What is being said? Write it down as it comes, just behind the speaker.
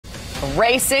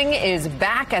Racing is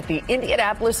back at the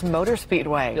Indianapolis Motor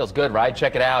Speedway. Feels good, right?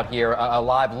 Check it out here. A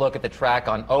live look at the track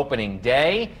on opening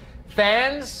day.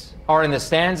 Fans are in the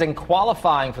stands and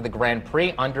qualifying for the Grand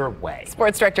Prix underway.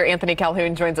 Sports director Anthony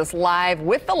Calhoun joins us live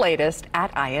with the latest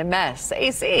at IMS.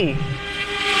 AC.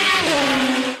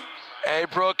 Hey,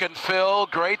 Brooke and Phil,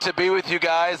 great to be with you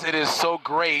guys. It is so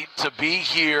great to be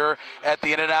here at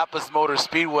the Indianapolis Motor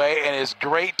Speedway, and it's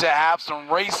great to have some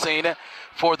racing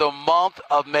for the month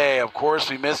of May. Of course,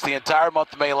 we missed the entire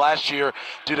month of May last year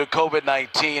due to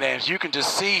COVID-19, and as you can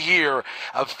just see here,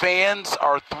 fans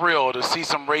are thrilled to see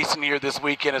some racing here this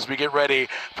weekend as we get ready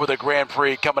for the Grand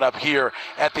Prix coming up here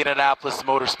at the Indianapolis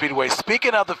Motor Speedway.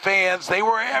 Speaking of the fans, they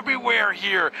were everywhere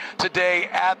here today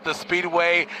at the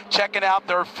Speedway, checking out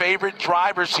their favorite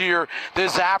drivers here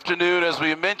this afternoon. As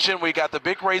we mentioned, we got the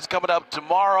big race coming up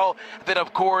tomorrow. Then,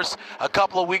 of course, a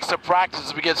couple of weeks of practice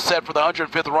as we get set for the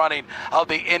 105th running of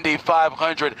the Indy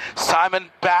 500. Simon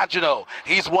Pagenaud,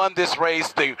 he's won this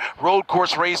race, the road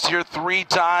course race here 3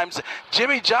 times.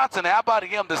 Jimmy Johnson, how about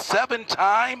him, the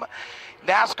 7-time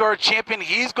NASCAR champion?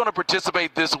 He's going to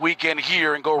participate this weekend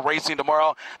here and go racing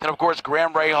tomorrow. Then, of course,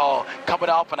 Graham Rahal coming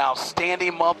off an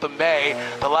outstanding month of May,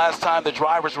 the last time the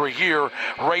drivers were here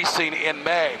racing in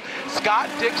May. Scott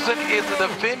Dixon is the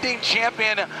defending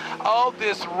champion of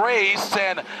this race,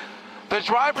 and the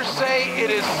drivers say it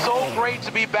is so great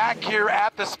to be back here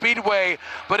at the Speedway,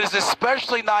 but it's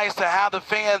especially nice to have the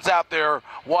fans out there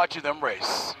watching them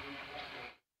race.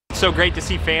 It's so great to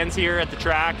see fans here at the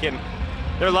track, and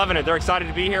they're loving it. They're excited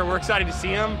to be here. We're excited to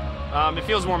see them. It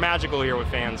feels more magical here with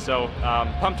fans, so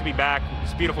pumped to be back.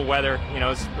 It's beautiful weather. You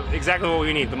know, it's exactly what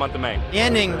we need the month of May. The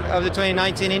ending of the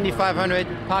 2019 Indy 500,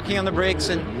 parking on the bricks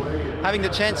and having the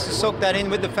chance to soak that in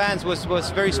with the fans was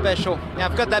very special. Yeah,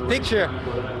 I've got that picture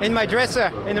in my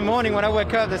dresser in the morning when I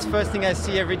wake up. That's the first thing I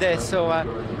see every day. So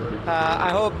I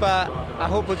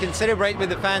hope we can celebrate with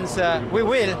the fans. We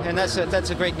will, and that's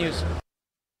a great news.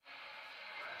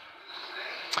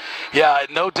 Yeah,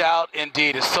 no doubt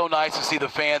indeed. It's so nice to see the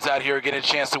fans out here getting a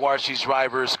chance to watch these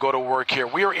drivers go to work here.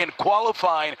 We are in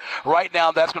qualifying right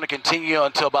now. That's going to continue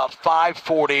until about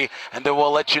 5:40, and then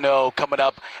we'll let you know coming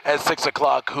up at 6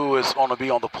 o'clock who is going to be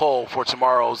on the pole for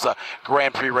tomorrow's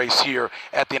Grand Prix race here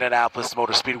at the Indianapolis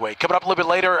Motor Speedway. Coming up a little bit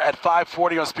later at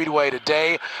 5:40 on Speedway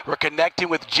today, we're connecting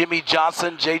with Jimmy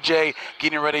Johnson. JJ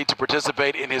getting ready to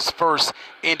participate in his first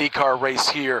IndyCar race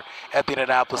here at the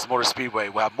Indianapolis Motor Speedway.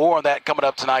 We'll have more on that coming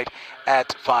up tonight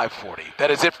at 5:40.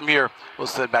 That is it from here. We'll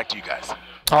send it back to you guys.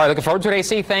 All right, looking forward to it,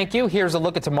 AC. Thank you. Here's a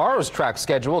look at tomorrow's track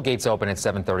schedule. Gates open at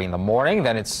 7:30 in the morning.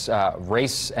 Then it's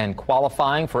race and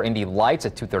qualifying for Indy Lights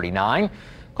at 2:39.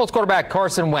 Colts quarterback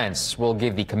Carson Wentz will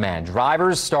give the command.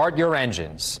 Drivers, start your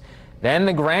engines. Then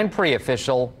the Grand Prix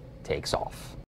official takes off.